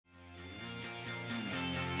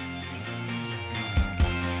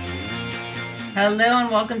Hello and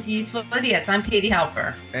welcome to Useful Idiots. I'm Katie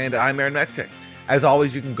Halper. And I'm Aaron Mektic. As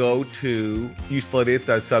always, you can go to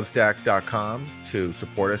usefulidiots.substack.com to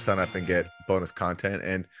support us, sign up, and get bonus content.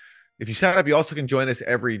 And if you sign up, you also can join us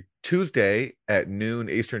every Tuesday at noon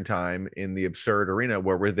Eastern time in the Absurd Arena,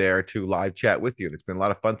 where we're there to live chat with you. And it's been a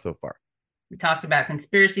lot of fun so far. We talked about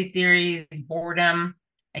conspiracy theories, boredom,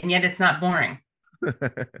 and yet it's not boring. It's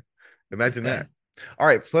Imagine that. good. All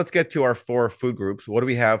right, so let's get to our four food groups. What do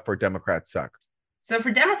we have for Democrats Suck? So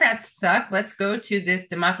for Democrats suck, let's go to this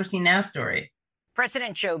Democracy Now! Story.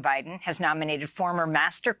 President Joe Biden has nominated former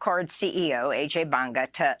MasterCard CEO Ajay Banga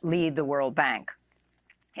to lead the World Bank.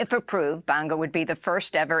 If approved, Banga would be the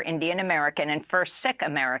first ever Indian American and first Sikh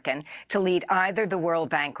American to lead either the World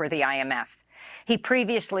Bank or the IMF. He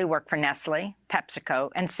previously worked for Nestle, PepsiCo,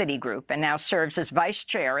 and Citigroup, and now serves as vice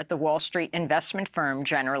chair at the Wall Street investment firm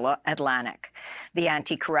General Atlantic. The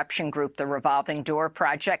anti-corruption group, the Revolving Door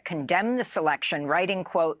Project, condemned the selection, writing,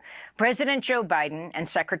 quote, President Joe Biden and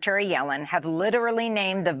Secretary Yellen have literally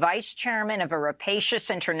named the vice chairman of a rapacious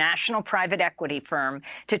international private equity firm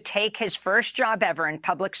to take his first job ever in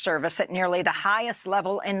public service at nearly the highest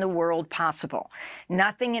level in the world possible.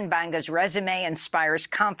 Nothing in Banga's resume inspires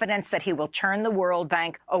confidence that he will turn the World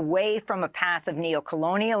Bank away from a path of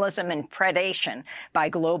neocolonialism and predation by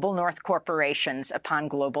global North corporations upon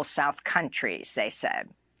global South countries, they said.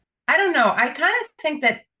 I don't know. I kind of think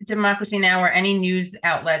that Democracy Now! Or any news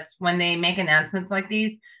outlets, when they make announcements like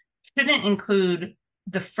these, shouldn't include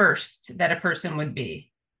the first that a person would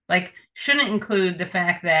be. Like, shouldn't include the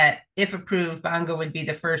fact that, if approved, Banga would be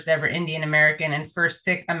the first ever Indian American and first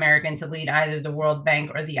Sikh American to lead either the World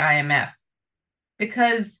Bank or the IMF.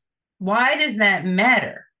 Because why does that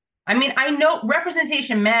matter? I mean, I know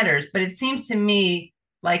representation matters, but it seems to me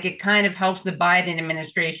like it kind of helps the Biden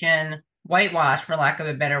administration whitewash, for lack of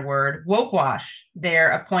a better word, woke wash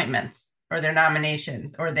their appointments or their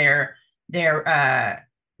nominations or the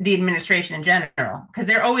administration in general, because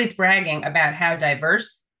they're always bragging about how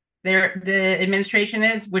diverse the administration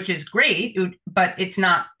is, which is great, but it's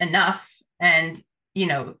not enough. And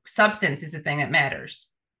substance is the thing that matters.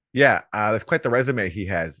 Yeah, that's quite the resume he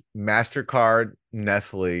has. MasterCard,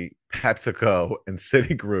 Nestle, PepsiCo, and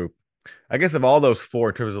Citigroup. I guess of all those four,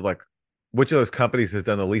 in terms of like which of those companies has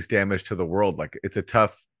done the least damage to the world, like it's a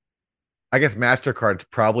tough. I guess MasterCard's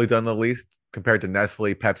probably done the least compared to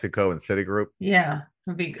Nestle, PepsiCo, and Citigroup. Yeah,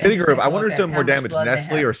 it'd be Citigroup, interesting I to wonder look who's at done how more much damage, blood they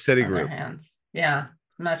Nestle have or on their Citigroup? hands. Yeah,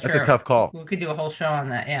 I'm not That's a sure. tough call. We could do a whole show on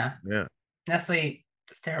that. Yeah, Yeah, Nestle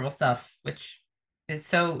does terrible stuff, which is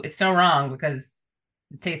so wrong because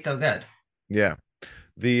it tastes so good. yeah.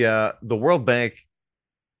 The World Bank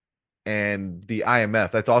and the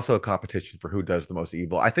IMF, that's also a competition for who does the most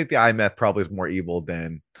evil. I think the IMF probably is more evil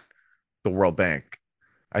than the World Bank.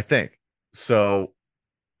 I think so.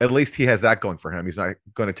 At least he has that going for him. He's not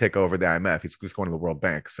going to take over the IMF. He's just going to the World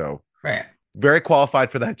Bank. So Right. very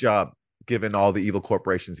qualified for that job, given all the evil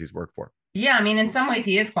corporations he's worked for. Yeah, I mean, in some ways,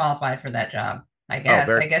 he is qualified for that job. I Oh, guess.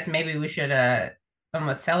 very. I guess maybe we should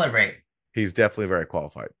almost celebrate. He's definitely very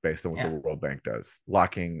qualified based on what the Yeah. World Bank does,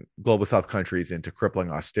 locking global South countries into crippling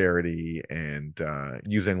austerity and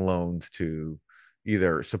using loans to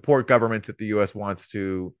either support governments that the U.S. wants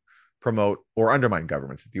to promote or undermine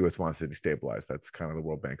governments that the U.S. wants to destabilize. That's kind of the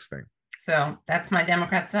World Bank's thing. So that's my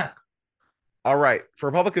Democrat suck. All right. For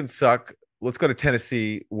Republicans suck, let's go to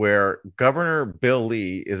Tennessee, where Governor Bill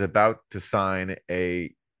Lee is about to sign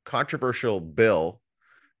a controversial bill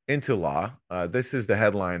into law. This is the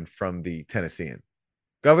headline from the Tennessean.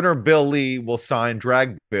 Governor Bill Lee will sign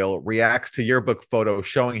drag bill, reacts to yearbook photo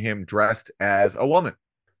showing him dressed as a woman.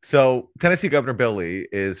 So Tennessee Governor Bill Lee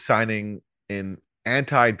is signing an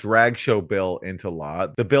anti-drag show bill into law.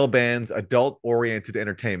 The bill bans adult-oriented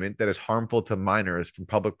entertainment that is harmful to minors from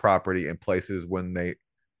public property in places when they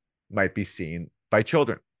might be seen by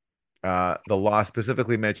children. The law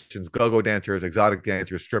specifically mentions go-go dancers, exotic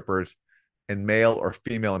dancers, strippers, and male or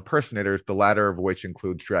female impersonators, the latter of which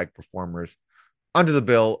includes drag performers. Under the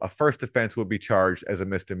bill, a first offense would be charged as a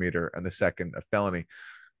misdemeanor and the second a felony.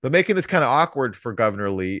 But making this kind of awkward for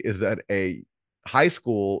Governor Lee is that a high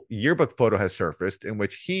school yearbook photo has surfaced in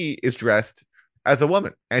which he is dressed as a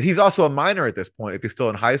woman. And he's also a minor at this point if he's still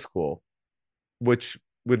in high school, which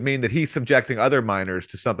would mean that he's subjecting other minors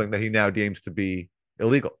to something that he now deems to be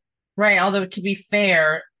illegal. Right. Although, to be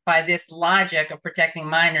fair, by this logic of protecting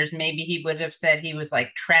minors, maybe he would have said he was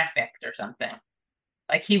like trafficked or something.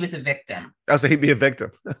 Like he was a victim. Oh, so he'd be a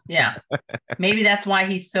victim. Yeah. Maybe that's why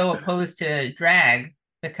he's so opposed to drag,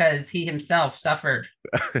 because he himself suffered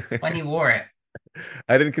when he wore it.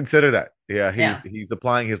 I didn't consider that. Yeah, Yeah. he's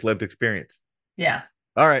applying his lived experience. Yeah.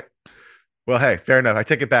 All right. Well, hey, fair enough. I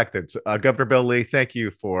take it back then. Governor Bill Lee, thank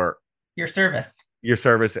you for Your service.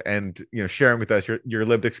 and sharing with us your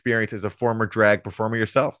lived experience as a former drag performer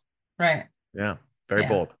yourself. Right. Yeah, very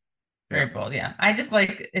bold. Very bold. Yeah, I just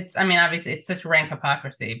like it's. I mean, obviously, it's such rank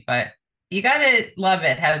hypocrisy, but you gotta love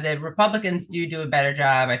it how the Republicans do a better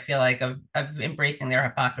job. I feel like of embracing their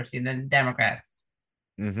hypocrisy than Democrats.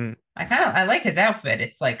 Mm-hmm. I like his outfit.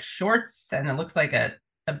 It's like shorts and it looks like a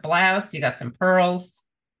blouse. You got some pearls,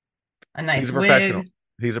 a nice He's a wig. professional.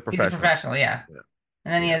 He's a professional. He's a professional, yeah.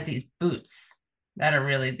 And then he has these boots that are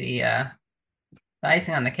really the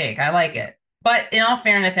icing on the cake. I like it. But in all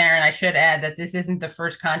fairness, Aaron, I should add that this isn't the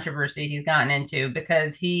first controversy he's gotten into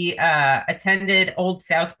because he attended Old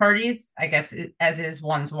South parties, I guess, as is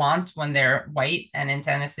one's wont when they're white and in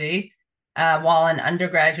Tennessee, while an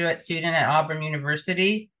undergraduate student at Auburn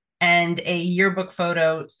University. And a yearbook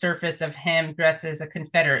photo surfaced of him dressed as a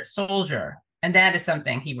Confederate soldier. And that is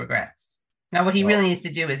something he regrets. Now, what he really needs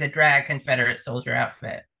to do is a drag Confederate soldier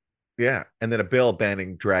outfit. Yeah, and then a bill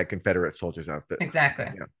banning drag Confederate soldiers outfit. Exactly.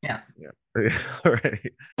 Yeah. All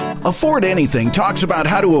right. Afford Anything talks about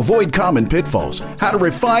how to avoid common pitfalls, how to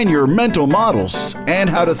refine your mental models, and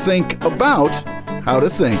how to think about how to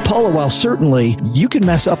think. Paula, while certainly you can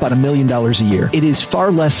mess up on $1 million a year, it is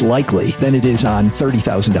far less likely than it is on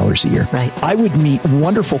 $30,000 a year. Right. I would meet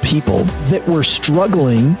wonderful people that were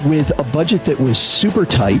struggling with a budget that was super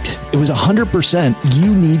tight. It was 100%.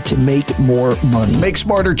 You need to make more money. Make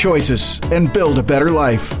smarter choices and build a better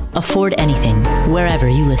life. Afford Anything, wherever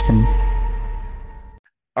you listen.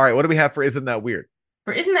 All right, what do we have for Isn't That Weird?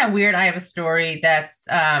 For Isn't That Weird, I have a story that's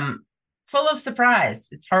full of surprise.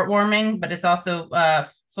 It's heartwarming, but it's also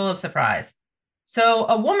full of surprise. So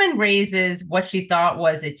a woman raises what she thought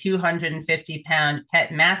was a 250-pound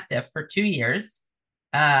pet mastiff for 2 years.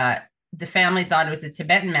 The family thought it was a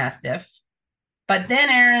Tibetan mastiff. But then,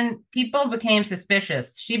 Aaron, people became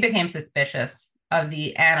suspicious. She became suspicious of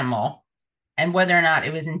the animal and whether or not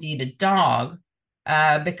it was indeed a dog.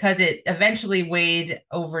 Because it eventually weighed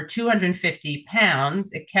over 250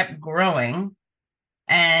 pounds. It kept growing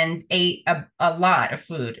and ate a lot of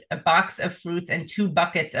food, a box of fruits and 2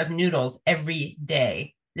 buckets of noodles every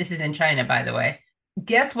day. This is in China, by the way.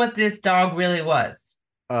 Guess what this dog really was?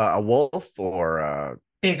 A wolf or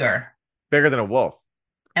bigger. Bigger than a wolf.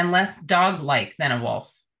 And less dog-like than a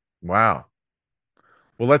wolf. Wow.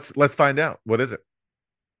 Well, let's find out. What is it?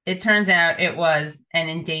 It turns out it was an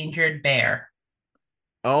endangered bear.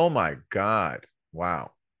 Oh my God.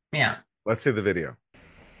 Wow. Yeah. Let's see the video.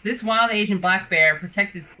 This wild Asian black bear,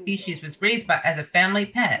 protected species, was raised as a family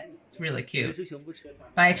pet. It's really cute.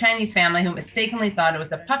 By a Chinese family who mistakenly thought it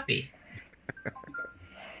was a puppy.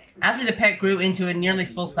 After the pet grew into a nearly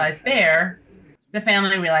full-size bear, the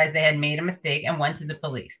family realized they had made a mistake and went to the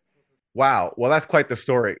police. Wow. Well, that's quite the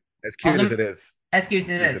story. As cute as it is. As cute as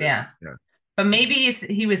it is, yeah. But maybe if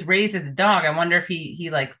he was raised as a dog, I wonder if he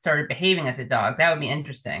like started behaving as a dog. That would be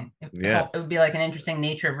interesting. It would be like an interesting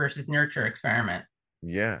nature versus nurture experiment.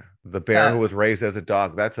 Yeah. The bear who was raised as a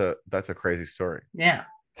dog. That's a crazy story. Yeah.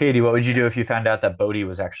 Katie, what would you do if you found out that Bodhi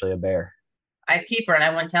was actually a bear? I'd keep her and I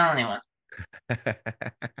wouldn't tell anyone.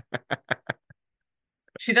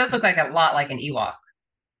 She does look like a lot like an Ewok.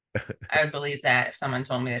 I would believe that if someone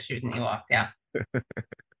told me that she was an Ewok. Yeah.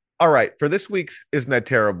 All right. For this week's Isn't That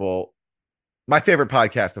Terrible? My favorite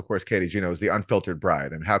podcast, of course, Katie, as you know, is The Unfiltered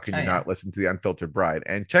Bride. And how can you not listen to The Unfiltered Bride?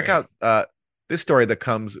 And check out this story that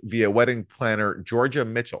comes via wedding planner Georgia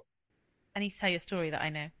Mitchell. I need to tell you a story that I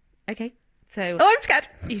know. Okay. So, I'm scared.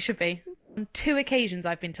 You should be. On 2 occasions,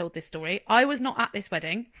 I've been told this story. I was not at this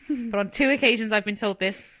wedding, but on 2 occasions, I've been told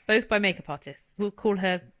this, both by makeup artists. We'll call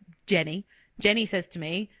her Jenny. Jenny says to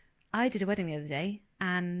me, I did a wedding the other day,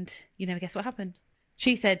 and you never guess what happened.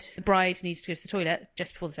 She said the bride needs to go to the toilet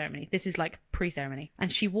just before the ceremony. This is like pre-ceremony.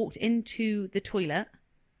 And she walked into the toilet,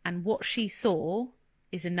 and what she saw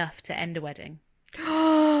is enough to end a wedding.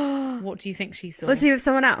 What do you think she saw? Was he with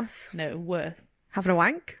someone else? No, worse. Having a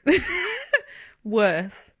wank?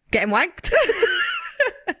 Worse. Getting wanked?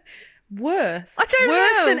 Worse. I don't know.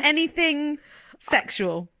 Worse than anything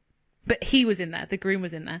sexual. But he was in there. The groom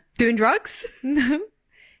was in there. Doing drugs? No.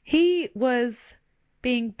 He was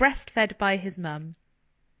being breastfed by his mum.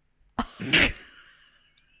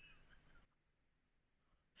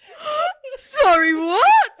 Sorry,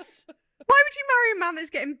 what? Why would you marry a man that's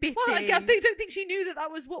getting bitty? Well, I don't think she knew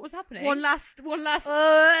that was what was happening. One last. Why is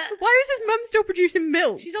his mum still producing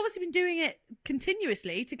milk? She's obviously been doing it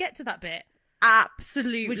continuously to get to that bit.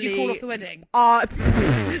 Absolutely. Would you call off the wedding?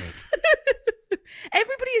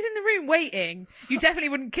 Everybody is in the room waiting. You definitely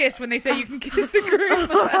wouldn't kiss when they say you can kiss the groom.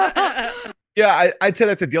 Yeah, I'd say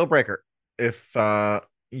that's a deal breaker. If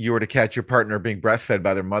you were to catch your partner being breastfed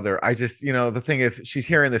by their mother. I just, the thing is, she's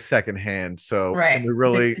hearing this secondhand. So can Right. we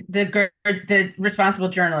really? The responsible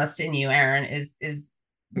journalist in you, Aaron, is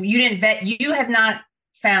you didn't vet. You have not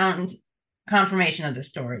found confirmation of the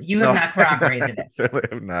story. You have not corroborated it. Certainly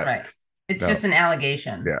have not. Right. It's No. just an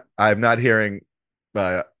allegation. Yeah, I'm not hearing.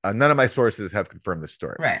 None of my sources have confirmed this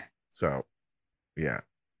story. Right. So, yeah,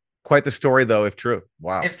 quite the story, though, if true.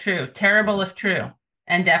 Wow. If true, terrible if true,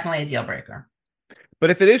 and definitely a deal breaker. But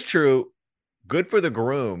if it is true, good for the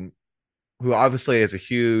groom, who obviously has a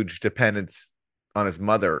huge dependence on his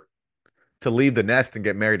mother, to leave the nest and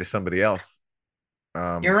get married to somebody else.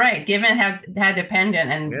 You're right. Given how dependent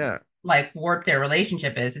and yeah. warped their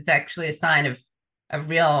relationship is, it's actually a sign of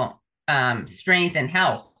real strength and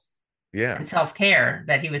health. Yeah. And self-care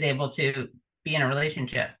that he was able to be in a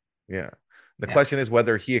relationship. Yeah. The question is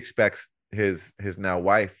whether he expects his now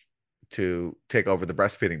wife to take over the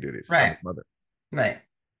breastfeeding duties from his mother. Right.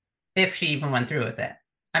 If she even went through with it.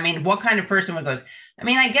 I mean, what kind of person would go? I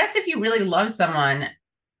mean, I guess if you really love someone,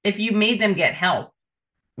 if you made them get help.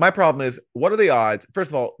 My problem is, what are the odds?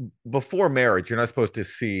 First of all, before marriage, you're not supposed to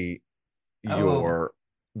see the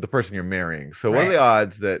person you're marrying. So what are the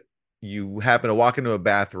odds that you happen to walk into a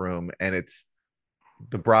bathroom and it's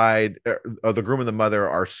the bride or the groom and the mother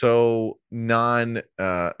are so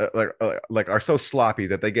are so sloppy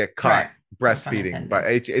that they get caught breastfeeding? But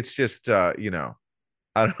it's just I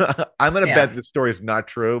don't know. I'm gonna bet the story is not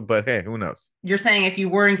true, but hey, who knows? You're saying if you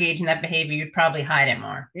were engaged in that behavior, you'd probably hide it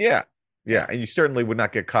more. Yeah, and you certainly would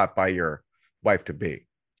not get caught by your wife to be.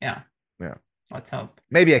 Yeah. Let's hope.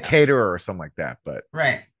 Maybe a caterer or something like that, but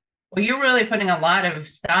right. Well, you're really putting a lot of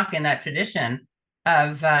stock in that tradition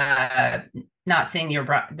of not seeing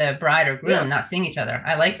the bride or groom not seeing each other.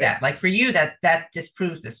 I like that. Like for you, that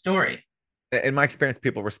disproves the story. In my experience,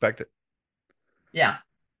 people respect it. Yeah.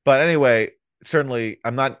 But anyway, certainly,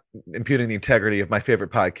 I'm not impugning the integrity of my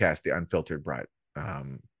favorite podcast, The Unfiltered Bride.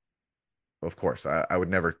 Of course, I would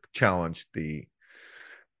never challenge the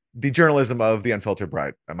journalism of The Unfiltered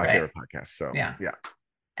Bride, my favorite podcast. So yeah.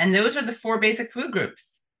 And those are the 4 basic food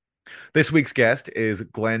groups. This week's guest is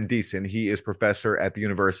Glenn Deason. He is professor at the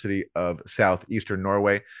University of Southeastern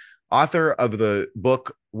Norway, author of the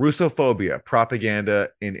book Russophobia, Propaganda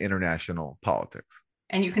in International Politics.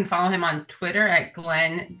 And you can follow him on Twitter at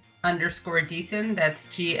Glenn_Deason. That's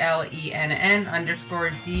GLENN_DIESEN.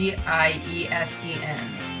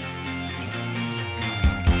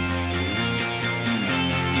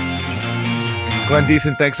 Glenn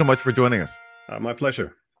Deason, thanks so much for joining us. My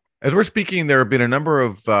pleasure. As we're speaking, there have been a number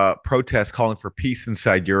of protests calling for peace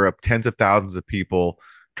inside Europe. Tens of thousands of people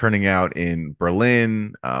turning out in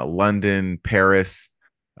Berlin, London, Paris,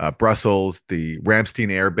 Brussels, the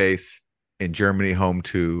Ramstein Air Base in Germany, home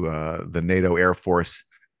to the NATO Air Force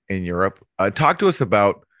in Europe. Talk to us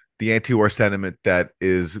about the anti-war sentiment that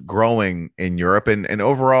is growing in Europe and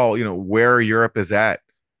overall, where Europe is at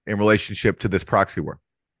in relationship to this proxy war.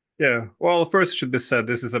 Yeah, well, first it should be said,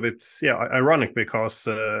 this is a bit, ironic because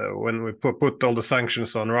when we put all the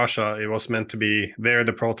sanctions on Russia, it was meant to be there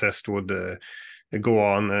the protest would go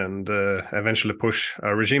on and eventually push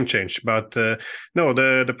a regime change. But no,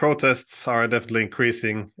 the protests are definitely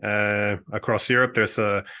increasing across Europe. There's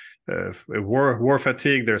a war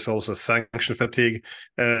fatigue. There's also sanction fatigue.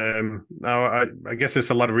 Now, I guess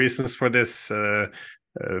there's a lot of reasons for this. Well,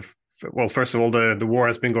 first of all, the war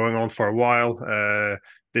has been going on for a while.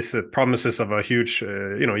 This promises of a huge,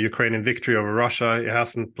 Ukrainian victory over Russia, it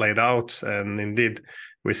hasn't played out. And indeed,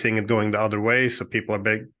 we're seeing it going the other way. So people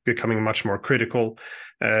are becoming much more critical.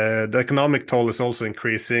 The economic toll is also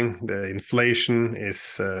increasing. The inflation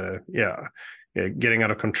is, getting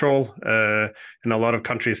out of control. And a lot of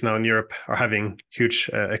countries now in Europe are having huge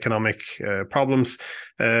economic problems.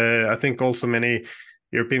 I think also many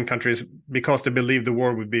European countries, because they believed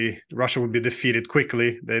Russia would be defeated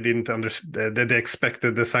quickly, they didn't understand that they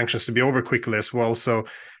expected the sanctions to be over quickly as well. So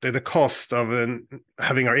the cost of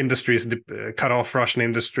having our industries cut off Russian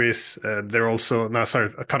industries,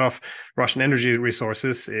 cut off Russian energy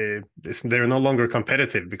resources, they're no longer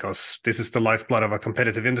competitive because this is the lifeblood of a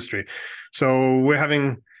competitive industry. So we're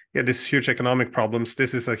having these huge economic problems.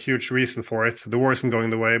 This is a huge reason for it. The war isn't going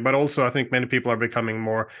the way, but also I think many people are becoming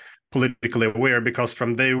more politically aware because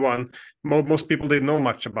from day one, most people didn't know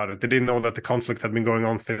much about it. They didn't know that the conflict had been going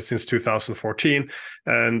on since 2014.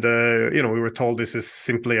 And, we were told this is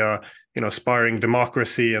simply a aspiring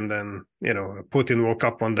democracy, and then Putin woke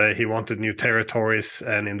up one day, he wanted new territories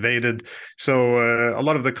and invaded. So a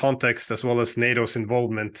lot of the context, as well as NATO's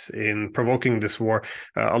involvement in provoking this war,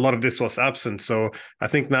 a lot of this was absent. So I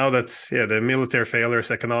think now that the military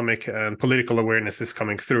failures, economic and political awareness is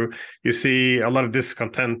coming through, you see a lot of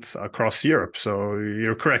discontent across Europe. So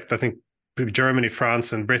you're correct. I think Germany,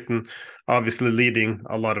 France, and Britain obviously leading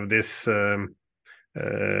a lot of this.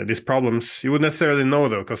 These problems. You would necessarily know,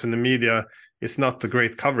 though, because in the media it's not the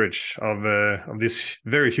great coverage of this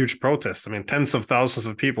very huge protest. I mean, tens of thousands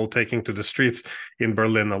of people taking to the streets in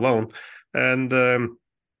Berlin alone, and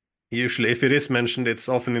usually if it is mentioned, it's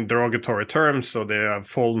often in derogatory terms. So they have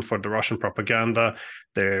fallen for the Russian propaganda.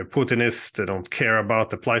 They're Putinists. They don't care about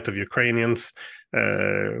the plight of Ukrainians.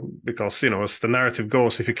 Because as the narrative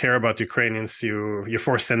goes, if you care about Ukrainians, you're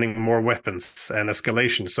for sending more weapons and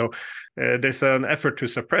escalation. So there's an effort to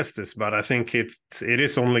suppress this, but I think it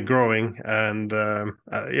is only growing, and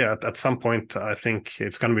at some point, I think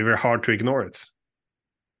it's going to be very hard to ignore it.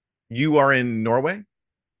 You are in Norway?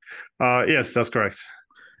 Yes, that's correct.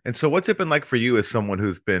 And so, what's it been like for you as someone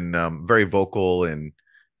who's been very vocal in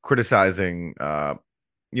criticizing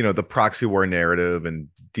the proxy war narrative and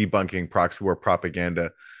debunking proxy war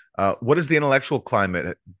propaganda? What has the intellectual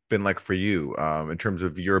climate been like for you in terms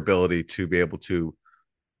of your ability to be able to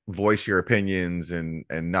voice your opinions and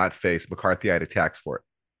not face McCarthyite attacks for it?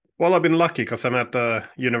 Well, I've been lucky because I'm at a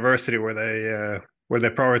university where they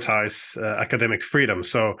prioritize academic freedom.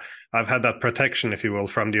 So I've had that protection, if you will,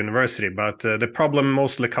 from the university. But the problem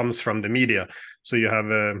mostly comes from the media. So you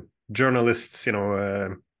have journalists,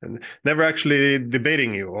 never actually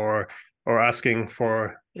debating you or asking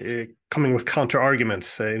for coming with counter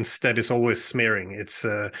arguments. Instead, it's always smearing. It's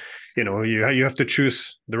you have to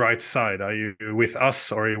choose the right side. Are you with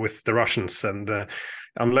us or are you with the Russians? And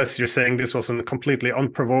unless you're saying this was a completely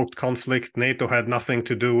unprovoked conflict, NATO had nothing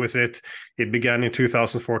to do with it. It began in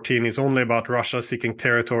 2014. It's only about Russia seeking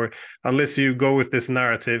territory. Unless you go with this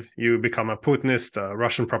narrative, you become a Putinist, a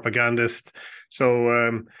Russian propagandist.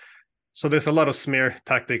 So there's a lot of smear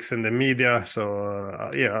tactics in the media. So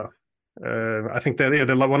I think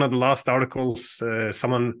that one of the last articles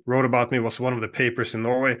someone wrote about me was one of the papers in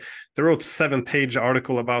Norway. They wrote a 7-page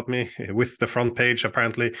article about me with the front page,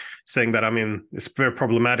 apparently saying that it's very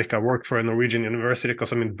problematic. I worked for a Norwegian university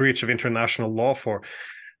because I'm in breach of international law for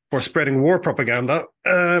spreading war propaganda.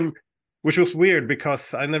 Which was weird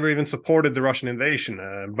because I never even supported the Russian invasion.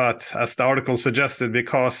 But as the article suggested,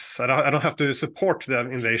 because I don't have to support the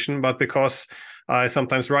invasion, but because I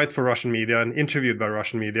sometimes write for Russian media and interviewed by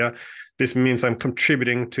Russian media, this means I'm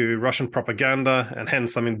contributing to Russian propaganda, and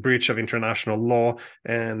hence I'm in breach of international law,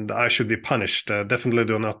 and I should be punished. Definitely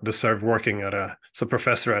do not deserve working as a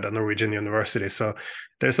professor at a Norwegian university. So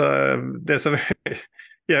there's a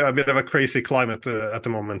a bit of a crazy climate at the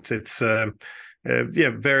moment. It's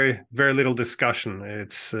very, very little discussion.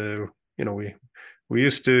 It's we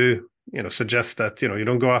used to suggest that you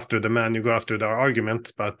don't go after the man, you go after the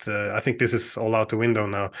argument. But I think this is all out the window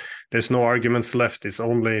now. There's no arguments left. It's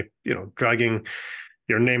only dragging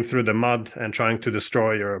your name through the mud and trying to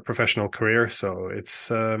destroy your professional career. So it's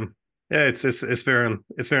very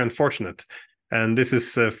unfortunate, and this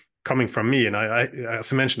is coming from me. And I,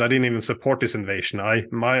 as I mentioned, I didn't even support this invasion.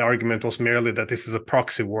 My argument was merely that this is a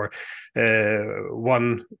proxy war,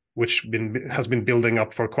 one which has been building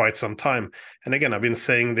up for quite some time. And again, I've been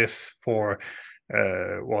saying this for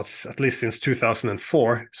at least since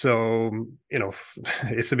 2004. So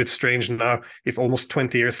it's a bit strange now. If almost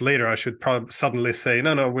 20 years later, I should probably suddenly say,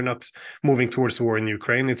 no, we're not moving towards war in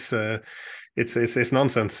Ukraine. It's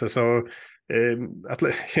nonsense. So.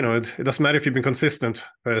 It doesn't matter if you've been consistent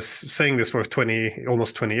saying this for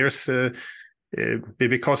almost 20 years.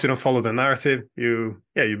 Because you don't follow the narrative, you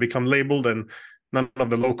become labeled, and none of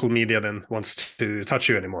the local media then wants to touch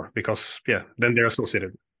you anymore because then they're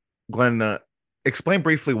associated. Glenn, explain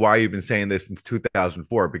briefly why you've been saying this since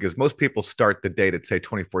 2004, because most people start the date at say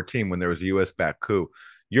 2014 when there was a US-backed coup.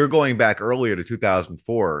 You're going back earlier to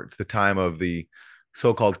 2004 to the time of the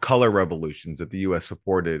so-called color revolutions that the U.S.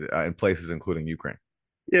 supported in places including Ukraine.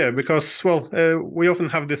 Yeah, because, we often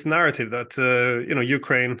have this narrative that,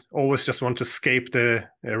 Ukraine always just want to escape the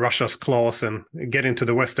Russia's claws and get into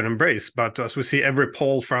the Western embrace. But as we see, every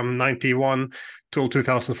poll from 91 till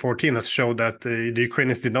 2014 has showed that the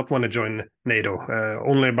Ukrainians did not want to join NATO.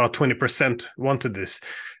 Only about 20% wanted this.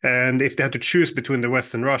 And if they had to choose between the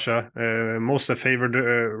West and Russia, most have favored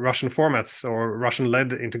Russian formats or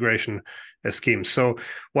Russian-led integration schemes. So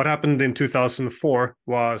what happened in 2004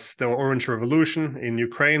 was the Orange Revolution in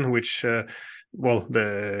Ukraine, which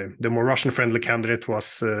the more Russian-friendly candidate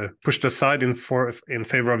was pushed aside in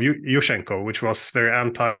favor of Yushchenko, which was very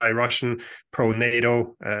anti-Russian,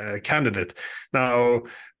 pro-NATO candidate. Now,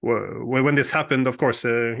 when this happened, of course,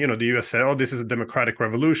 the US said, "Oh, this is a democratic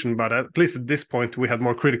revolution." But at least at this point, we had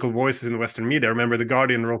more critical voices in Western media. I remember The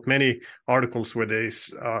Guardian wrote many articles where they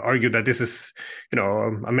argued that this is,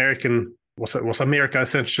 was America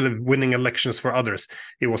essentially winning elections for others.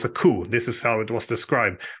 It was a coup. This is how it was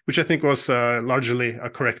described, which I think was largely a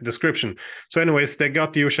correct description. So anyways, they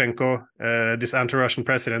got Yushchenko, this anti-Russian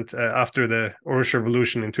president, after the Orange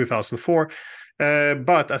Revolution in 2004.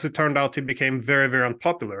 But as it turned out, he became very, very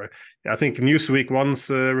unpopular. I think Newsweek once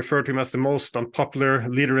referred to him as the most unpopular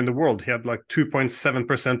leader in the world. He had like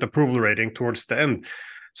 2.7% approval rating towards the end.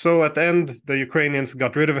 So at the end, the Ukrainians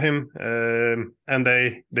got rid of him, and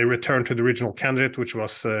they returned to the original candidate, which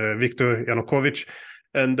was Viktor Yanukovych.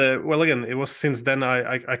 And again, it was since then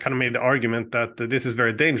I kind of made the argument that this is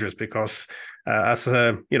very dangerous because, as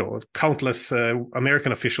countless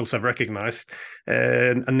American officials have recognized,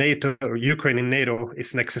 Ukraine in NATO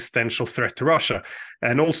is an existential threat to Russia,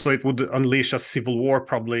 and also it would unleash a civil war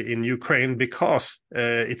probably in Ukraine because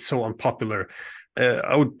it's so unpopular.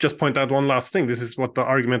 I would just point out one last thing. This is what the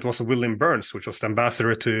argument was of William Burns, which was the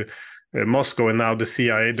ambassador to Moscow and now the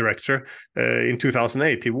CIA director. In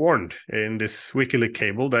 2008, he warned in this WikiLeaks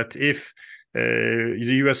cable that if the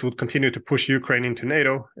US would continue to push Ukraine into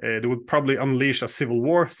NATO, they would probably unleash a civil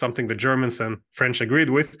war, something the Germans and French agreed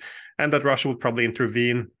with, and that Russia would probably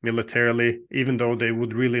intervene militarily, even though they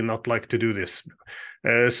would really not like to do this.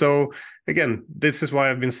 So again, this is why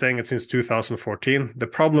I've been saying it since 2014. The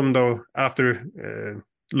problem, though, after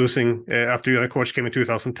Yanukovych came in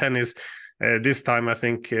 2010 is this time I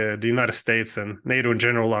think the United States and NATO in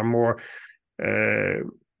general are more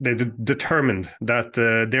determined that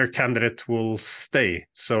their candidate will stay.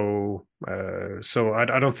 So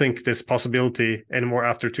I don't think there's possibility anymore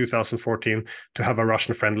after 2014 to have a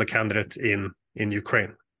Russian-friendly candidate in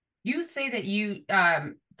Ukraine. You say that you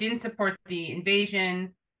didn't support the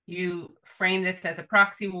invasion. You frame this as a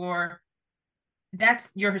proxy war. That's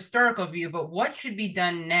your historical view, but what should be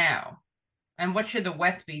done now? And what should the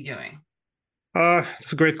West be doing?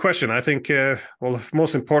 It's a great question. I think, the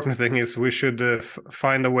most important thing is we should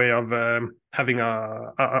find a way of having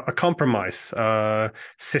a compromise,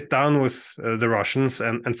 sit down with the Russians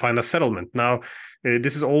and find a settlement. Now,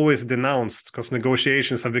 this is always denounced because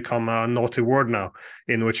negotiations have become a naughty word now,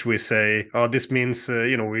 in which we say, "Oh, this means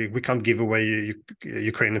we can't give away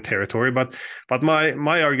Ukrainian territory." But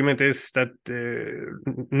my argument is that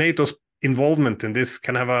NATO's involvement in this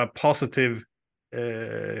can have a positive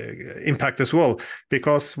impact as well,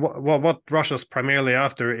 because what Russia's primarily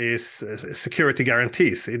after is security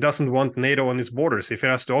guarantees. It doesn't want NATO on its borders. If it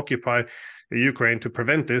has to occupy Ukraine to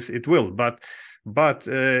prevent this, it will. But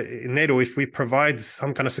in NATO, if we provide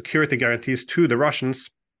some kind of security guarantees to the Russians,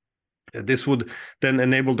 this would then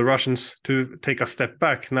enable the Russians to take a step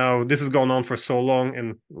back. Now, this has gone on for so long,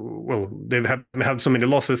 and they've had so many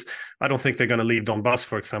losses. I don't think they're going to leave Donbass,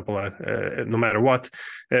 for example, no matter what.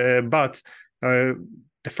 But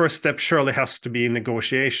the first step surely has to be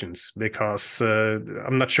negotiations, because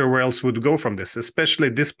I'm not sure where else would go from this, especially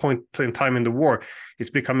at this point in time in the war. It's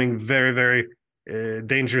becoming very, very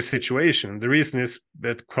dangerous situation. The reason is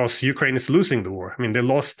because Ukraine is losing the war. I mean, they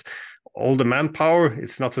lost all the manpower.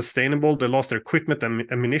 It's not sustainable. They lost their equipment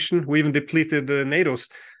and ammunition. We even depleted NATO's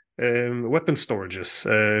weapon storages,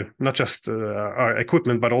 not just our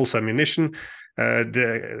equipment, but also ammunition.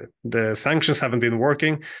 The sanctions haven't been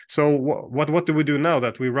working. So what do we do now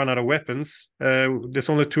that we run out of weapons? There's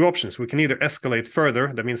only two options. We can either escalate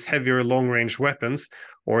further, that means heavier long-range weapons,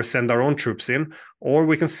 or send our own troops in, or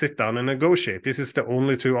we can sit down and negotiate. This is the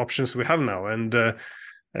only two options we have now. And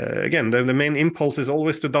again, the main impulse is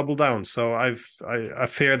always to double down. So I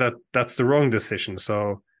fear that that's the wrong decision.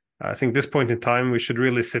 So I think this point in time, we should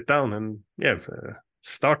really sit down and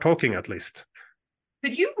start talking at least.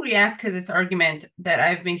 Could you react to this argument that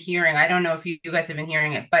I've been hearing? I don't know if you guys have been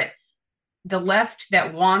hearing it, but the left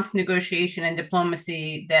that wants negotiation and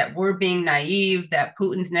diplomacy, that we're being naive, that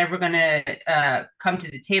Putin's never going to come to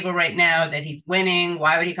the table right now, that he's winning.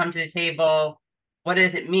 Why would he come to the table? What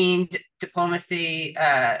does it mean, diplomacy?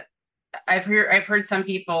 I've heard some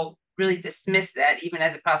people really dismiss that even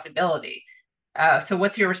as a possibility. So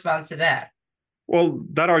what's your response to that? Well,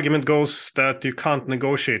 that argument goes that you can't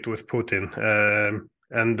negotiate with Putin,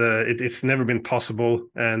 and it's never been possible,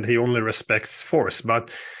 and he only respects force. But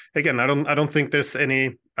again, I don't think there's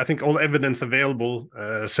any. I think all evidence available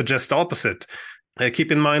suggests the opposite.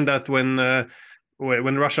 Keep in mind that when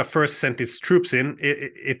when Russia first sent its troops in,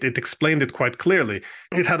 it explained it quite clearly.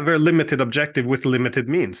 It had a very limited objective with limited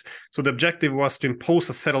means. So the objective was to impose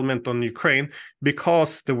a settlement on Ukraine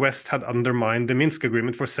because the West had undermined the Minsk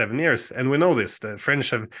agreement for 7 years. And we know this. The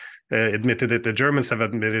French have admitted it. The Germans have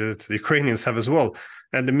admitted it. The Ukrainians have as well.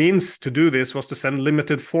 And the means to do this was to send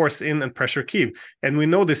limited force in and pressure Kyiv. And we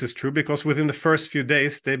know this is true because within the first few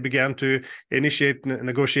days, they began to initiate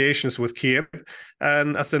negotiations with Kyiv.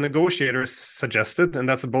 And as the negotiators suggested, and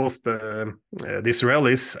that's both the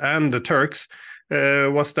Israelis and the Turks,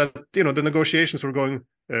 was that, the negotiations were going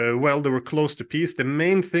well. They were close to peace. The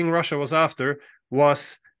main thing Russia was after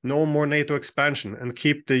was no more NATO expansion and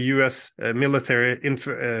keep the U.S. military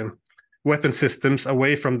weapon systems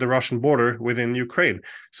away from the Russian border within Ukraine.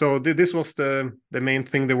 So this was the main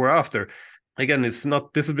thing they were after. Again, this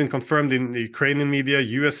has been confirmed in the Ukrainian media,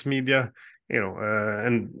 US media,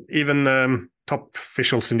 and even top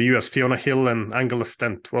officials in the US, Fiona Hill and Angela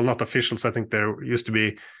Stent. Well, not officials, I think there used to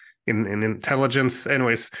be in intelligence.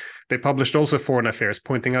 Anyways, they published also Foreign Affairs,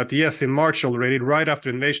 pointing out, yes, in March already, right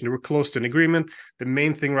after invasion, they were close to an agreement. The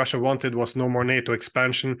main thing Russia wanted was no more NATO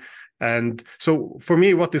expansion. And so for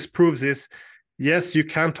me, what this proves is, yes, you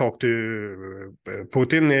can talk to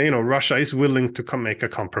Putin. Russia is willing to make a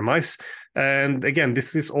compromise. And again,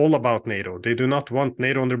 this is all about NATO. They do not want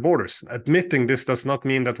NATO on their borders. Admitting this does not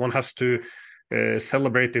mean that one has to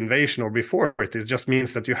celebrate the invasion or before it. It just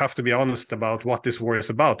means that you have to be honest about what this war is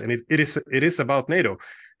about. And it is about NATO.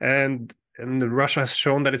 And Russia has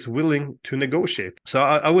shown that it's willing to negotiate. So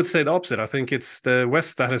I would say the opposite. I think it's the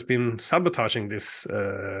West that has been sabotaging these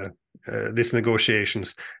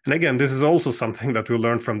negotiations. And again, this is also something that we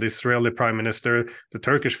learned from the Israeli prime minister, the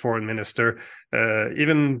Turkish foreign minister,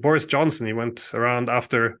 even Boris Johnson. He went around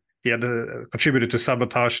after he had contributed to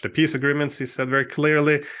sabotage the peace agreements. He said very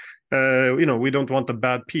clearly, we don't want a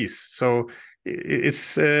bad peace. So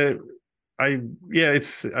it's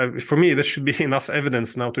for me, there should be enough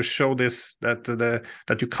evidence now to show this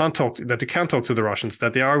that you can talk to the Russians,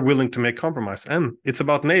 that they are willing to make compromise, and it's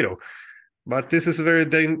about NATO. But this is very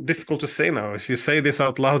difficult to say now. If you say this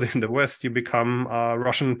out loud in the West, you become a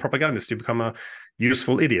Russian propagandist. You become a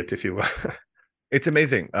useful idiot, if you will. It's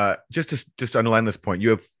amazing. Just to underline this point, you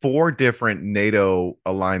have 4 different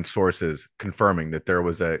NATO-aligned sources confirming that there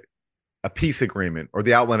was a peace agreement or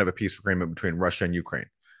the outline of a peace agreement between Russia and Ukraine.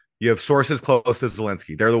 You have sources close to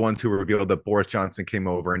Zelensky. They're the ones who revealed that Boris Johnson came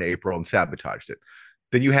over in April and sabotaged it.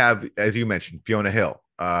 Then you have, as you mentioned, Fiona Hill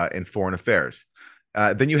in Foreign Affairs.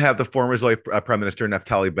 Then you have the former Israeli Prime Minister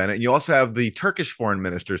Naftali Bennett. And you also have the Turkish foreign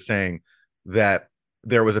minister saying that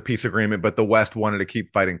there was a peace agreement, but the West wanted to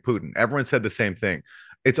keep fighting Putin. Everyone said the same thing.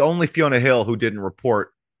 It's only Fiona Hill who didn't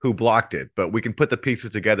report who blocked it, but we can put the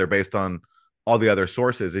pieces together based on all the other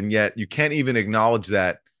sources. And yet you can't even acknowledge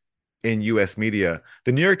that in U.S. media.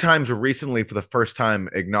 The New York Times recently, for the first time,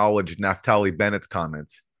 acknowledged Naftali Bennett's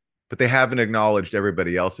comments, but they haven't acknowledged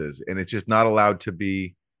everybody else's, and it's just not allowed to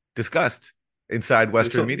be discussed inside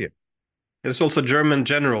Western media. There's also German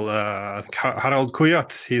general Harald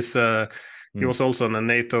Kuyat. He was also on a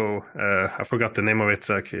NATO. I forgot the name of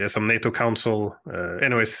it. Some NATO council.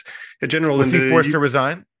 Anyways, a general. Was he forced to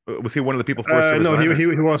resign? Was he one of the people forced to resign? No, he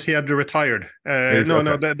was. He had retired. No,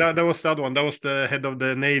 that was the other one. That was the head of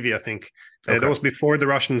the Navy, I think. That was before the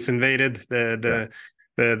Russians invaded.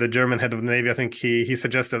 The German head of the Navy, I think he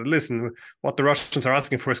suggested, listen, what the Russians are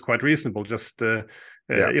asking for is quite reasonable. Just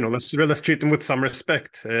let's treat them with some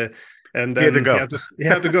respect. And then he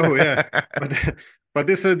had to go. Yeah, but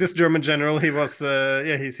this German general, he was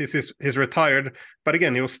he's retired. But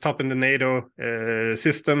again, he was top in the NATO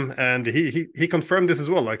system, and he confirmed this as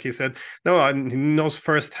well. Like he said, he knows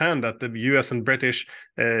firsthand that the US and British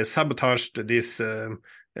sabotaged these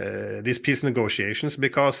peace negotiations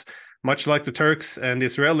because, much like the Turks and the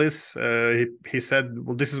Israelis, he said,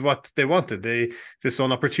 well, this is what they wanted. They saw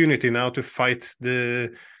an opportunity now to fight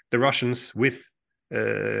the Russians with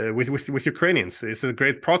Ukrainians. It's a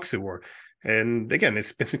great proxy war. And again,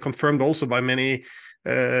 it's been confirmed also by many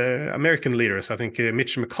American leaders. I think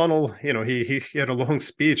Mitch McConnell, he had a long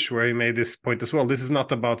speech where he made this point as well. This is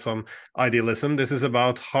not about some idealism. This is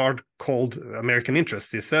about hard, cold American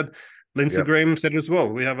interests. He said, Lindsey Graham said as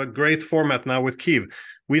well, we have a great format now with Kyiv.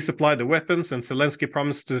 We supply the weapons, and Zelensky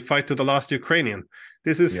promised to fight to the last Ukrainian.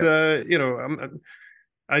 This is,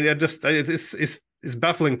 it's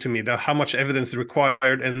baffling to me that how much evidence is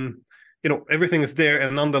required, and everything is there,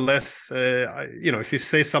 and nonetheless, if you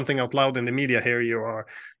say something out loud in the media here, you are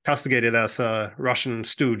castigated as a Russian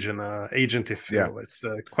stooge and an agent, if you will. It's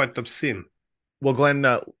quite obscene. Well, Glenn,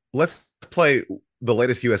 let's play the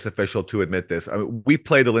latest U.S. official to admit this. I mean, we've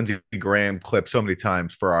played the Lindsey Graham clip so many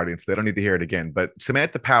times for our audience, they don't need to hear it again. But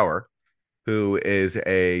Samantha Power, who is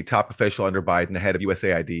a top official under Biden, the head of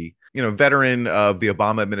USAID, veteran of the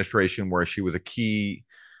Obama administration, where she was a key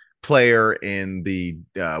player in the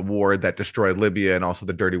war that destroyed Libya and also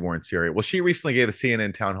the dirty war in Syria. Well, she recently gave a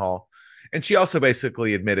CNN town hall, and she also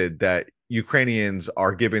basically admitted that Ukrainians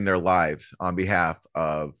are giving their lives on behalf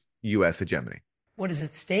of U.S. hegemony. What is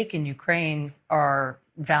at stake in Ukraine are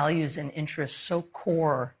values and interests so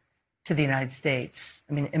core to the United States.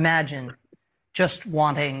 I mean, imagine just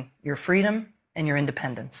wanting your freedom and your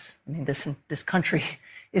independence. I mean, this country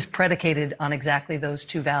is predicated on exactly those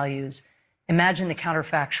two values. Imagine the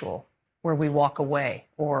counterfactual, where we walk away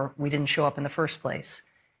or we didn't show up in the first place,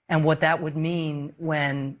 and what that would mean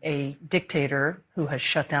when a dictator who has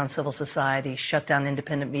shut down civil society, shut down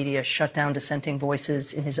independent media, shut down dissenting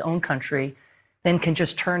voices in his own country, then can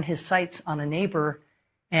just turn his sights on a neighbor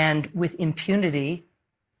and with impunity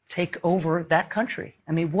take over that country.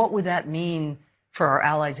 I mean, what would that mean for our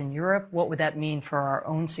allies in Europe? What would that mean for our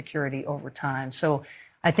own security over time? So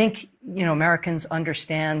I think, Americans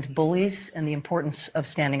understand bullies and the importance of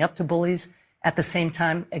standing up to bullies. At the same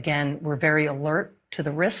time, again, we're very alert to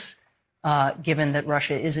the risks, given that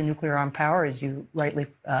Russia is a nuclear armed power, as you rightly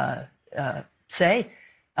say.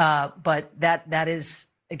 But that is,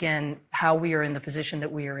 again, how we are in the position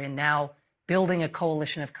that we are in now, building a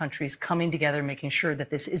coalition of countries coming together, making sure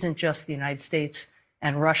that this isn't just the United States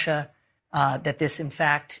and Russia, that this, in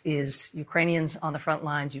fact, is Ukrainians on the front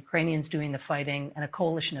lines, Ukrainians doing the fighting, and a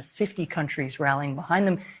coalition of 50 countries rallying behind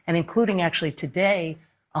them, and including actually today,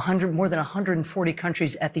 more than 140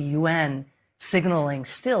 countries at the UN signaling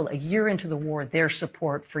still a year into the war their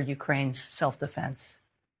support for Ukraine's self-defense.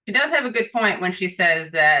 She does have a good point when she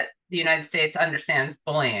says that the United States understands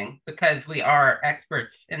bullying because we are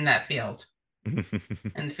experts in that field. In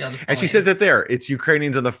the field of and she says that it's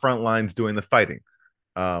Ukrainians on the front lines doing the fighting.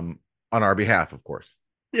 On our behalf, of course.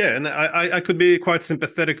 Yeah, and I could be quite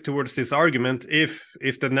sympathetic towards this argument if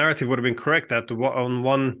the narrative would have been correct that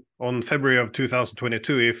on February of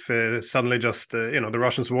 2022, if suddenly just the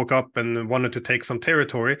Russians woke up and wanted to take some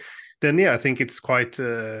territory, then I think it's quite.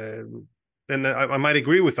 Then I might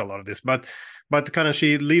agree with a lot of this, but kind of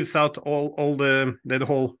she leaves out all the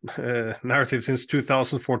whole narrative since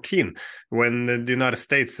 2014, when the United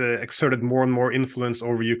States exerted more and more influence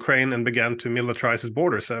over Ukraine and began to militarize its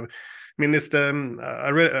borders. I mean, I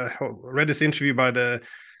read this interview by the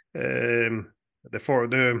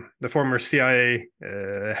former CIA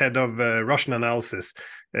head of Russian analysis.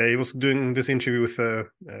 He was doing this interview with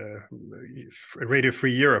Radio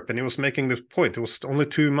Free Europe, and he was making this point. It was only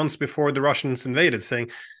 2 months before the Russians invaded, saying,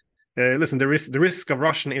 listen, the risk of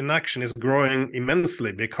Russian inaction is growing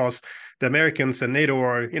immensely because the Americans and NATO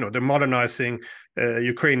are, they're modernizing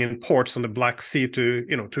Ukrainian ports on the Black Sea to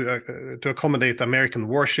accommodate American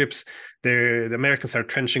warships. The Americans are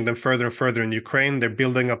trenching them further and further in Ukraine. They're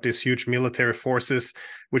building up these huge military forces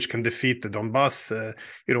which can defeat the Donbass.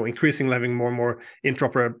 Increasingly having more and more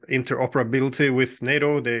interoperability with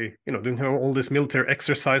NATO. They, doing all this military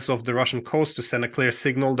exercise off the Russian coast to send a clear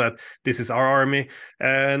signal that this is our army.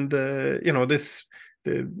 And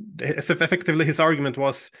effectively his argument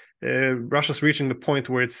was Russia's reaching the point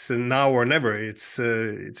where it's now or never.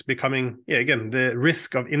 It's becoming, again, the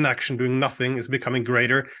risk of inaction, doing nothing, is becoming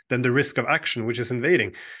greater than the risk of action, which is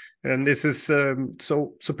invading. And this is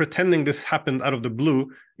so pretending this happened out of the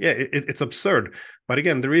blue. It's absurd. But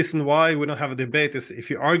again, the reason why we don't have a debate is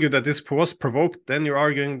if you argue that this was provoked, then you're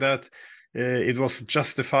arguing that it was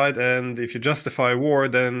justified. And if you justify war,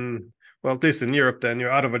 then, well, at least in Europe, then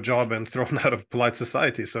you're out of a job and thrown out of polite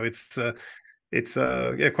society. So it's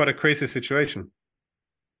quite a crazy situation.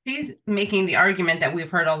 She's making the argument that we've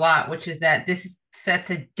heard a lot, which is that this sets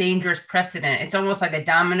a dangerous precedent. It's almost like a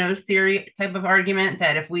dominoes theory type of argument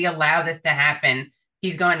that if we allow this to happen,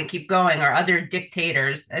 he's going to keep going, or other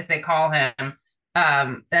dictators, as they call him,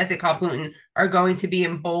 as they call Putin, are going to be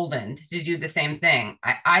emboldened to do the same thing.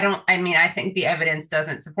 I think the evidence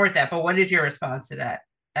doesn't support that. But what is your response to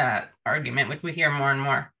that argument, which we hear more and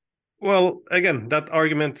more? Well, again, that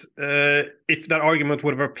argument, if that argument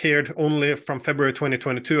would have appeared only from February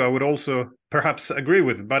 2022, I would also perhaps agree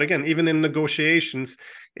with it. But again, even in negotiations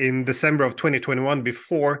in December of 2021,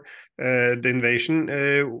 before the invasion,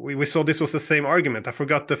 we saw this was the same argument. I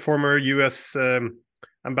forgot the former U.S.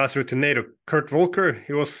 ambassador to NATO, Kurt Volker.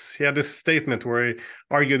 He had this statement where he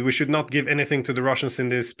argued we should not give anything to the Russians in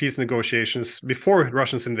these peace negotiations before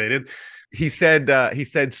Russians invaded. He said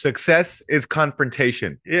success is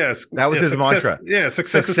confrontation. Yes, that was his success, mantra. Yeah,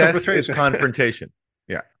 success is confrontation. Confrontation.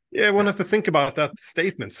 Yeah. Yeah, one has to think about that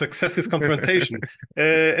statement. Success is confrontation,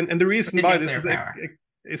 and the reason why this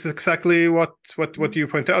is exactly what you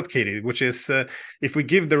point out, Katie, which is if we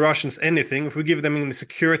give the Russians anything, if we give them any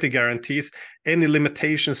security guarantees, any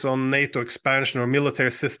limitations on NATO expansion or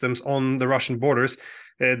military systems on the Russian borders,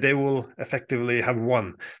 they will effectively have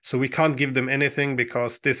won. So we can't give them anything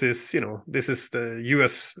because this is the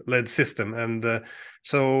US-led system, and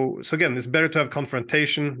so again, it's better to have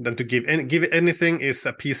confrontation than to give anything is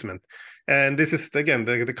appeasement. And this is again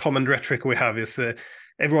the common rhetoric we have is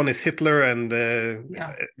everyone is Hitler, and the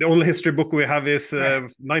only history book we have is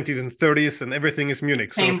 90s and 30s, and everything is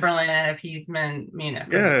Munich. Chamberlain and appeasement, Munich.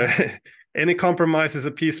 Yeah. Any compromise is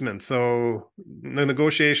appeasement. So the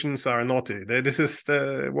negotiations are naughty. This is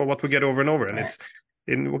what we get over and over.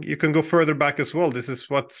 And you can go further back as well. This is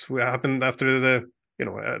what happened after the,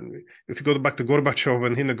 if you go back to Gorbachev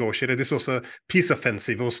and he negotiated, this was a peace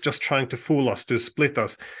offensive. It was just trying to fool us, to split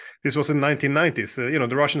us. This was in 1990s.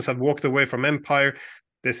 The Russians had walked away from empire.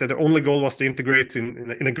 They said their only goal was to integrate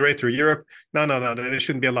in a greater Europe. No, they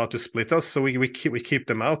shouldn't be allowed to split us. So we keep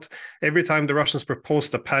them out. Every time the Russians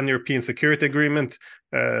proposed a pan-European security agreement,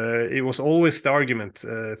 it was always the argument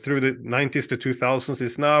through the 90s to 2000s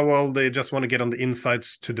is now, well, they just want to get on the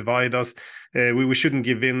insides to divide us. We shouldn't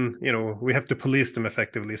give in. We have to police them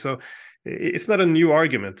effectively. So it's not a new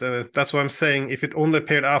argument. That's why I'm saying if it only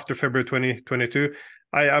appeared after February 2022,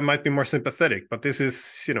 I might be more sympathetic, but this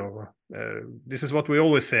is what we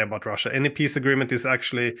always say about Russia. Any peace agreement is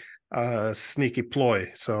actually a sneaky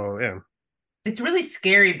ploy. So, yeah. It's really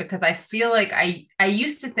scary because I feel like I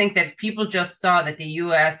used to think that if people just saw that the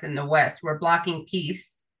US and the West were blocking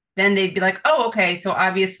peace, then they'd be like, oh, okay, so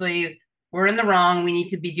obviously we're in the wrong. We need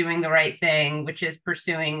to be doing the right thing, which is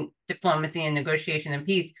pursuing diplomacy and negotiation and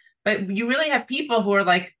peace. But you really have people who are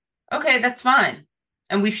like, okay, that's fine.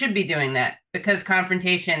 And we should be doing that because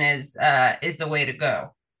confrontation is the way to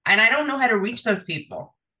go. And I don't know how to reach those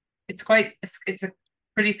people. It's a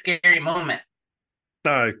pretty scary moment.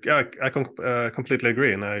 No, I completely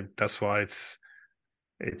agree, and that's why it's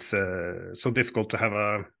so difficult to have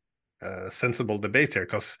a sensible debate here,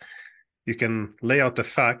 because you can lay out the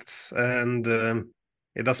facts, and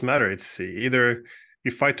it doesn't matter. It's either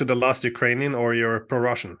you fight to the last Ukrainian or you're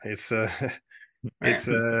pro-Russian. It's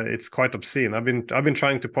quite obscene. I've been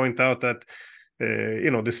trying to point out that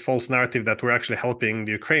this false narrative that we're actually helping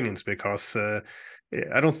the Ukrainians because our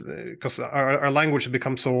language has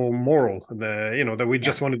become so moral, that we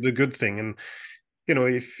just want to do the good thing. And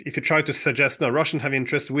if you try to suggest, no, Russians have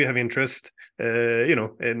interest, we have interest,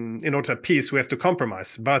 and in order to have peace, we have to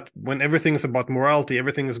compromise. But when everything is about morality,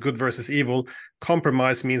 everything is good versus evil,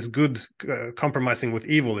 compromise means good compromising with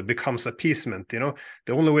evil. It becomes appeasement. The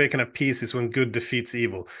only way you can have peace is when good defeats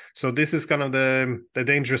evil. So this is kind of the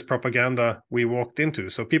dangerous propaganda we walked into.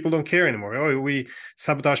 So people don't care anymore. Oh, we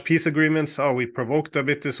sabotage peace agreements. Oh, we provoked a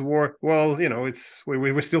bit this war. Well,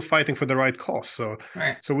 we're still fighting for the right cause. So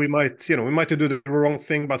we might do the wrong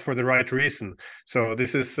thing, but for the right reason. So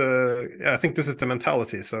this is I think this is the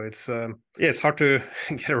mentality. So it's hard to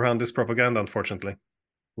get around this propaganda, unfortunately.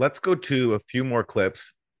 Let's go to a few more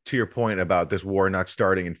clips to your point about this war not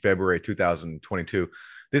starting in February 2022.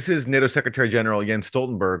 This is NATO Secretary General Jens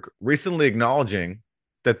Stoltenberg recently acknowledging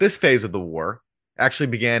that this phase of the war actually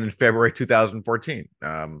began in February 2014,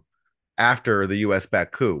 after the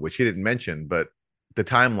US-backed coup, which he didn't mention, but the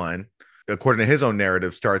timeline, according to his own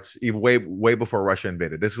narrative, starts even way before Russia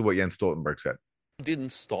invaded. This is what Jens Stoltenberg said. It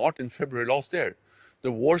didn't start in February last year.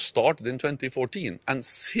 The war started in 2014. And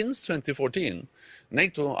since 2014,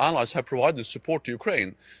 NATO allies have provided support to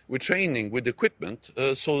Ukraine with training, with equipment.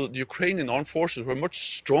 So the Ukrainian armed forces were much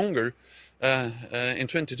stronger in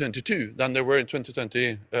 2022 than they were in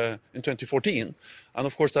 2014. And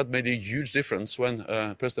of course, that made a huge difference when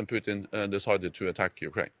President Putin decided to attack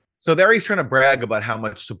Ukraine. So there he's trying to brag about how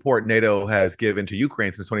much support NATO has given to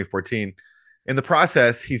Ukraine since 2014. In the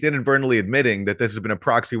process, he's inadvertently admitting that this has been a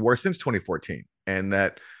proxy war since 2014 and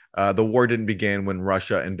that the war didn't begin when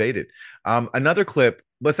Russia invaded. Another clip,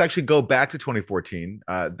 let's actually go back to 2014.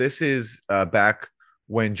 This is back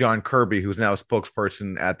when John Kirby, who's now a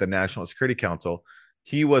spokesperson at the National Security Council,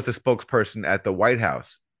 he was a spokesperson at the White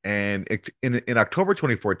House. And in October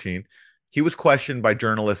 2014, he was questioned by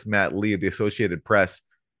journalist Matt Lee of the Associated Press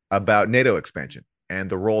about NATO expansion and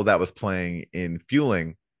the role that was playing in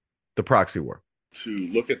fueling the proxy war. To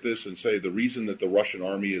look at this and say the reason that the Russian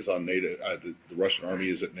army is on NATO, the Russian army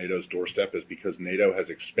is at NATO's doorstep is because NATO has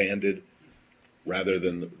expanded rather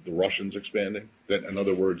than the Russians expanding. That, in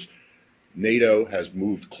other words, NATO has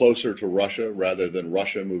moved closer to Russia rather than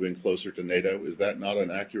Russia moving closer to NATO. Is that not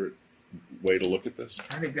an accurate way to look at this?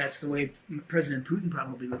 I think that's the way President Putin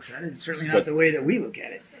probably looks at it. It's certainly not the way that we look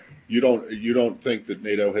at it. You don't think that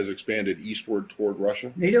NATO has expanded eastward toward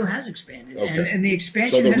Russia? NATO has expanded, okay. and the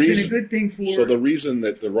expansion has been a good thing for. So the reason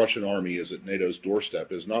that the Russian army is at NATO's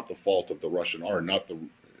doorstep is not the fault of the Russian army,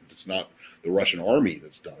 it's not the Russian army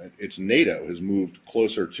that's done it. It's NATO has moved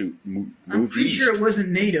closer to I'm pretty east. sure it wasn't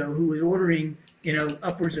NATO who was ordering,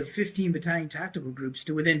 upwards of 15 battalion tactical groups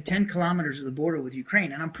to within 10 kilometers of the border with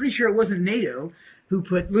Ukraine, and I'm pretty sure it wasn't NATO who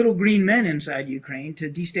put little green men inside Ukraine to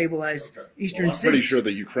destabilize eastern states. I'm pretty sure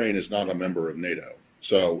that Ukraine is not a member of NATO.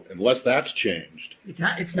 So unless that's changed, it's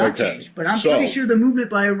not changed. But I'm pretty sure the movement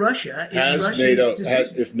by Russia is Russia's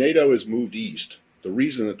decision. If NATO has moved east, the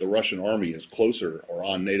reason that the Russian army is closer or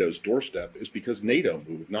on NATO's doorstep is because NATO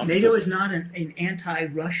moved. NATO is not an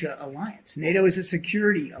anti-Russia alliance. NATO is a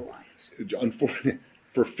security alliance. Unfortunately,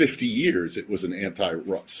 for 50 years, it was an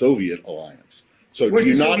anti-Soviet alliance. So Where's do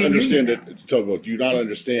you the not Soviet understand Union it? Do you not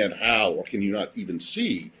understand how, or can you not even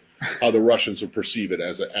see how the Russians would perceive it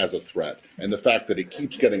as a threat? And the fact that it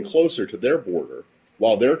keeps getting closer to their border,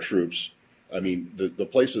 while their troops, I mean, the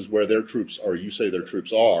places where their troops are, you say their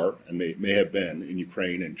troops are, and may have been in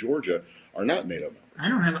Ukraine and Georgia, are not NATO members.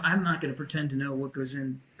 I'm not going to pretend to know what goes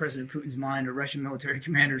in President Putin's mind or Russian military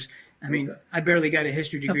commanders. I mean, I barely got a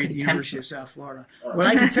history degree at the University of South Florida. Right. What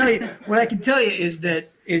I can tell you is that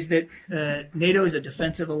NATO is a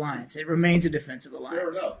defensive alliance. It remains a defensive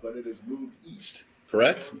alliance. Fair enough, but it has moved east.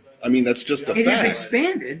 Correct? I mean, that's just a fact. It has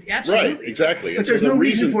expanded, absolutely. Right, exactly. But there's no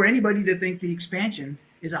reason for anybody to think the expansion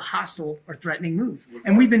is a hostile or threatening move.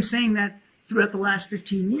 And we've been saying that throughout the last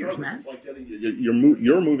 15 years, man. Like you're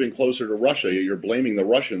moving closer to Russia. You're blaming the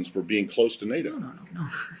Russians for being close to NATO. No.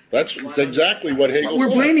 That's exactly what Hegel said.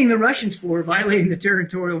 We're blaming the Russians for violating the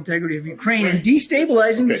territorial integrity of Ukraine and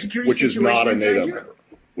destabilizing the security situation inside Europe.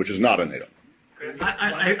 Which is not a NATO.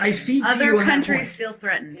 I see other countries feel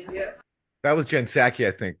threatened. That was Jen Psaki,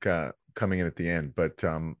 I think, coming in at the end. But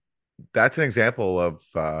that's an example of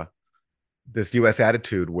this U.S.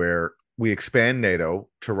 attitude where we expand NATO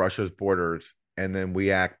to Russia's borders, and then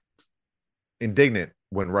we act indignant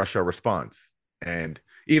when Russia responds and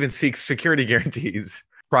even seeks security guarantees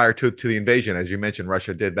prior to the invasion, as you mentioned,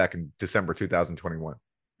 Russia did back in December 2021.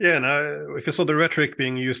 Yeah, and if you saw the rhetoric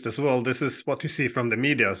being used as well, this is what you see from the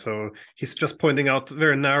media. So he's just pointing out a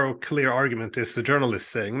very narrow, clear argument is the journalist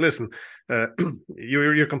saying, listen,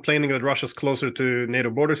 you're complaining that Russia's closer to NATO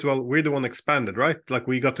borders. Well, we're the one expanded, right? Like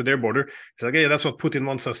we got to their border. It's like, yeah, that's what Putin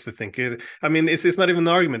wants us to think. I mean, it's not even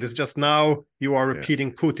an argument. It's just now you are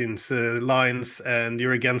repeating Putin's lines and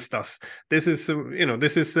you're against us. This is, what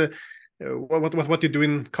you do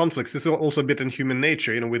in conflicts. This is also a bit in human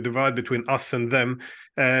nature. We divide between us and them,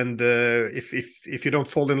 and if you don't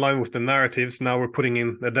fall in line with the narratives, now we're putting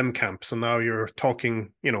in the them camp. So now you're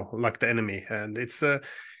talking, like the enemy, and it's a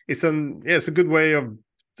good way of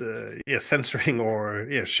censoring or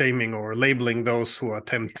shaming or labeling those who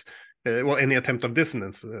attempt any attempt of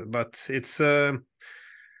dissonance. But it's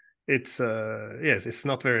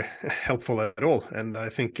not very helpful at all, and I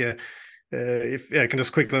think. I can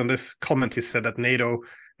just quickly on this comment, he said that NATO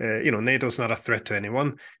is not a threat to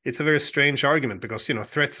anyone. It's a very strange argument because,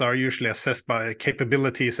 threats are usually assessed by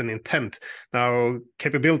capabilities and intent. Now,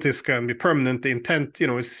 capabilities can be permanent. The intent,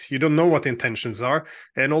 is you don't know what the intentions are,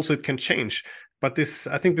 and also it can change. But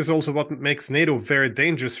I think this is also what makes NATO very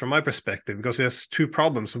dangerous from my perspective, because it has two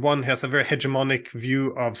problems. One, has a very hegemonic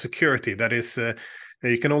view of security. That is,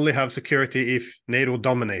 you can only have security if NATO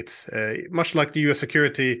dominates, much like the US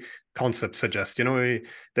security concept suggests. The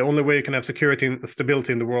only way you can have security and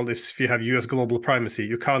stability in the world is if you have US global primacy.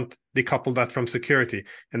 You can't decouple that from security.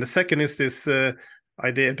 And the second is this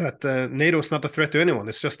idea that NATO is not a threat to anyone.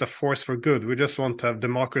 It's just a force for good. We just want to have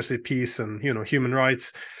democracy, peace, and human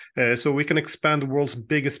rights. So we can expand the world's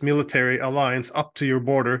biggest military alliance up to your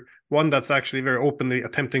border, one that's actually very openly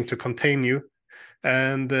attempting to contain you.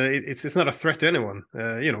 And it's not a threat to anyone.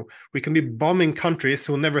 We can be bombing countries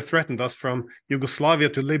who never threatened us, from Yugoslavia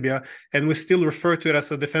to Libya, and we still refer to it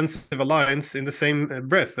as a defensive alliance in the same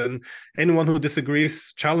breath. And anyone who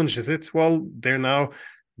disagrees, challenges it, well, they're now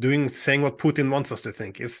saying what Putin wants us to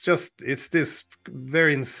think. It's this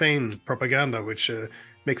very insane propaganda which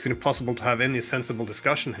makes it impossible to have any sensible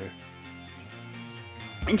discussion here.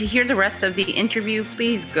 And to hear the rest of the interview,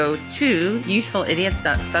 please go to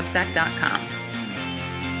usefulidiots.substack.com.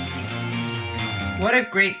 What a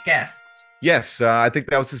great guest. Yes, I think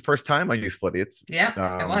that was his first time on Useful Idiots.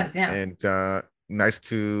 Yeah, it was, yeah. And nice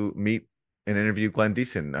to meet and interview Glenn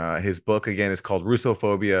Deason. His book, again, is called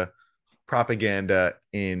Russophobia, Propaganda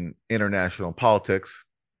in International Politics.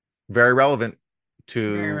 Very relevant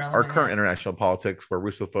to our current international politics where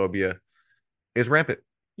Russophobia is rampant.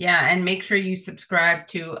 Yeah, and make sure you subscribe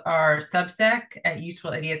to our Substack at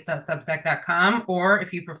usefulidiots.substack.com, or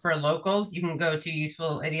if you prefer locals, you can go to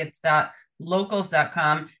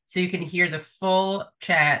usefulidiots.locals.com so you can hear the full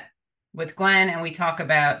chat with Glenn, and we talk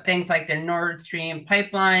about things like the Nord Stream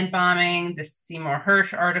pipeline bombing, the Seymour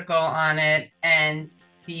Hersh article on it, and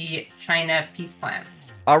the China peace plan.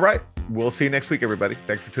 All right. We'll see you next week, everybody.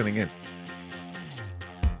 Thanks for tuning in.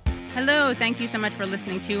 Hello, thank you so much for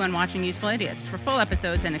listening to and watching Useful Idiots. For full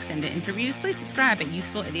episodes and extended interviews, please subscribe at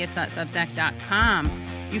usefulidiots.substack.com.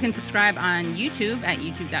 You can subscribe on YouTube at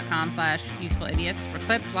youtube.com/usefulidiots for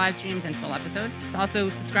clips, live streams, and full episodes. Also,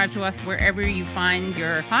 subscribe to us wherever you find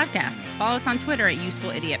your podcast. Follow us on Twitter at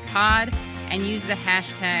UsefulIdiotPod and use the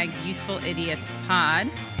hashtag UsefulIdiotsPod.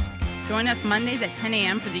 Join us Mondays at 10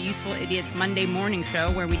 a.m. for the Useful Idiots Monday Morning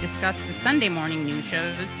Show, where we discuss the Sunday morning news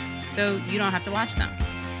shows so you don't have to watch them.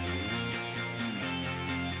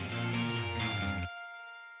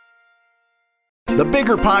 The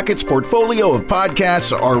Bigger Pockets portfolio of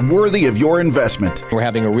podcasts are worthy of your investment. We're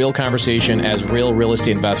having a real conversation as real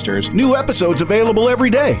estate investors. New episodes available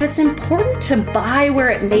every day. It's important to buy where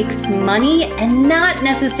it makes money and not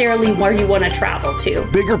necessarily where you want to travel to.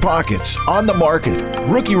 Bigger Pockets, On the Market,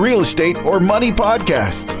 Rookie Real Estate, or Money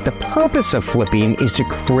Podcast. The purpose of flipping is to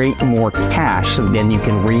create more cash so then you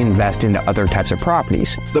can reinvest into other types of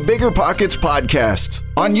properties. The Bigger Pockets Podcast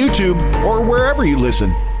on YouTube or wherever you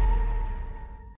listen.